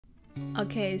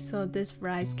Okay, so this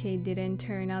rice cake didn't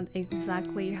turn out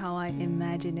exactly how I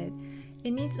imagined it.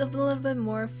 It needs a little bit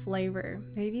more flavor,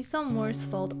 maybe some more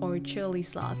salt or chili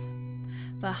sauce.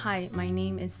 But hi, my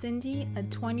name is Cindy, a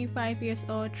 25 years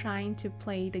old trying to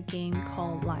play the game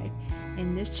called life.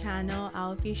 In this channel,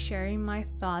 I'll be sharing my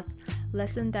thoughts,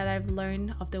 lessons that I've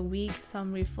learned of the week,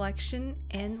 some reflection,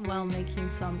 and while making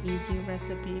some easy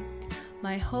recipe.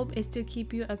 My hope is to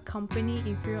keep you accompanied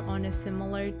if you're on a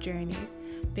similar journey.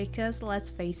 Because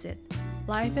let's face it,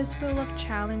 life is full of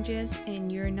challenges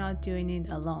and you're not doing it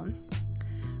alone.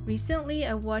 Recently,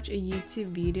 I watched a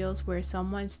YouTube videos where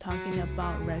someone's talking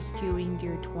about rescuing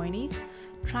their 20s,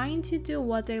 trying to do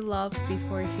what they love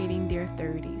before hitting their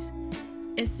 30s.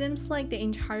 It seems like the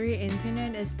entire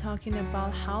internet is talking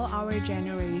about how our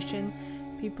generation,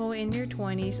 people in their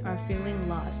 20s, are feeling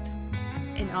lost.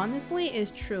 And honestly,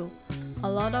 it's true. A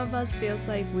lot of us feels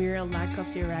like we're a lack of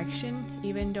direction,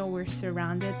 even though we're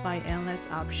surrounded by endless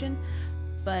options.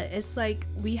 But it's like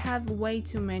we have way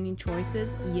too many choices,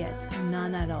 yet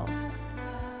none at all.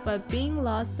 But being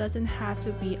lost doesn't have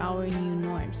to be our new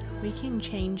norms. We can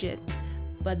change it.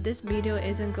 But this video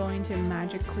isn't going to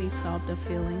magically solve the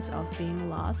feelings of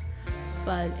being lost,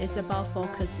 but it's about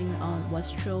focusing on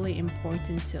what's truly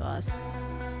important to us.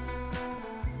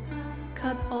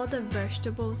 Cut all the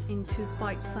vegetables into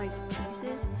bite-sized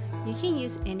pieces. You can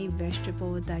use any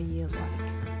vegetable that you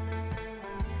like.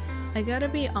 I gotta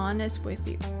be honest with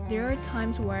you, there are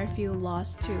times where I feel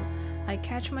lost too. I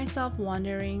catch myself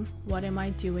wondering, what am I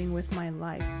doing with my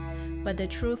life? But the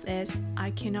truth is,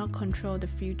 I cannot control the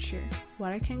future.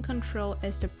 What I can control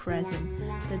is the present,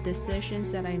 the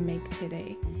decisions that I make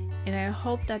today. And I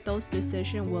hope that those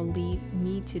decisions will lead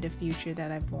me to the future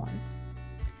that I want.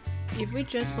 If we're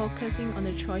just focusing on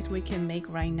the choice we can make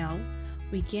right now,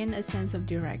 we gain a sense of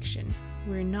direction.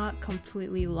 We're not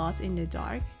completely lost in the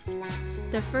dark.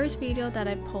 The first video that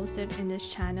I posted in this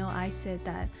channel, I said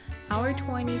that our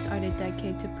 20s are the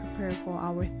decade to prepare for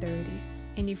our 30s.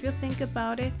 And if you think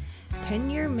about it, 10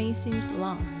 years may seem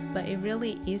long, but it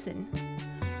really isn't.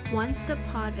 Once the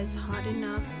pot is hot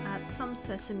enough, add some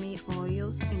sesame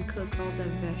oils and cook all the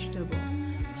vegetables.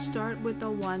 Start with the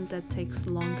one that takes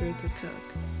longer to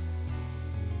cook.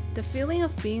 The feeling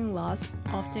of being lost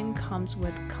often comes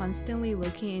with constantly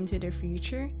looking into the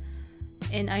future.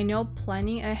 And I know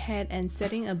planning ahead and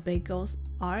setting a big goals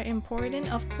are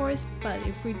important, of course, but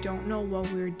if we don't know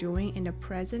what we're doing in the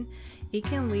present, it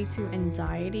can lead to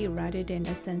anxiety rather than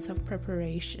a sense of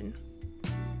preparation.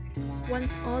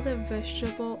 Once all the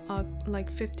vegetables are like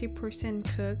 50%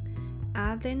 cooked,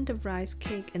 add in the rice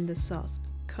cake and the sauce.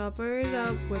 Cover it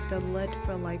up with the lid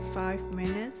for like 5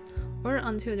 minutes or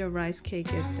until the rice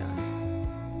cake is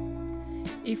done.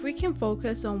 If we can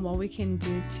focus on what we can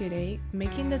do today,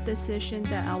 making the decision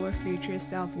that our future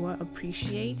self will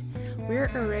appreciate, we're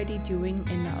already doing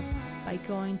enough by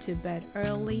going to bed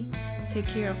early, take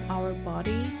care of our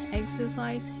body,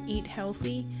 exercise, eat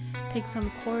healthy, take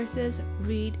some courses,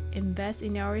 read, invest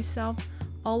in ourselves.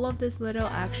 All of this little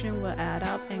action will add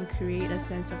up and create a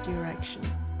sense of direction.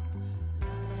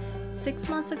 6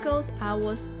 months ago, I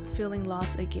was feeling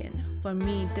lost again. For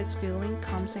me, this feeling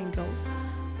comes and goes.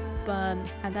 But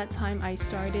at that time I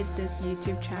started this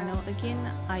YouTube channel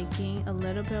again, I gained a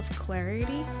little bit of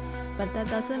clarity, but that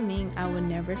doesn't mean I will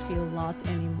never feel lost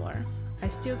anymore. I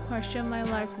still question my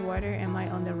life whether am I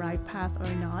on the right path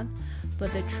or not,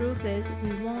 but the truth is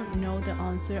we won't know the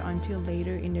answer until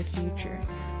later in the future.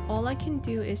 All I can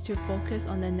do is to focus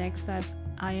on the next step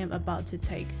I am about to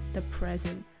take, the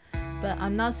present. But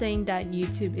I'm not saying that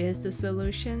YouTube is the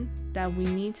solution, that we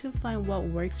need to find what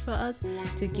works for us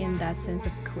to gain that sense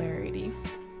of clarity.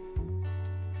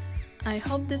 I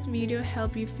hope this video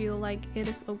helped you feel like it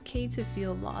is okay to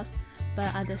feel lost,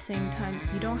 but at the same time,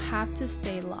 you don't have to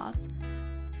stay lost.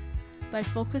 By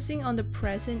focusing on the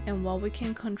present and what we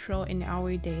can control in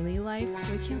our daily life,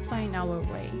 we can find our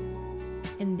way.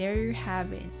 And there you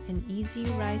have it, an easy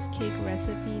rice cake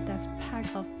recipe that's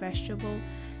packed of vegetables.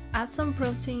 Add some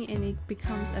protein and it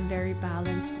becomes a very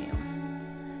balanced meal.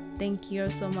 Thank you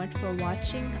so much for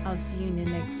watching. I'll see you in the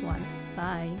next one.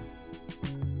 Bye.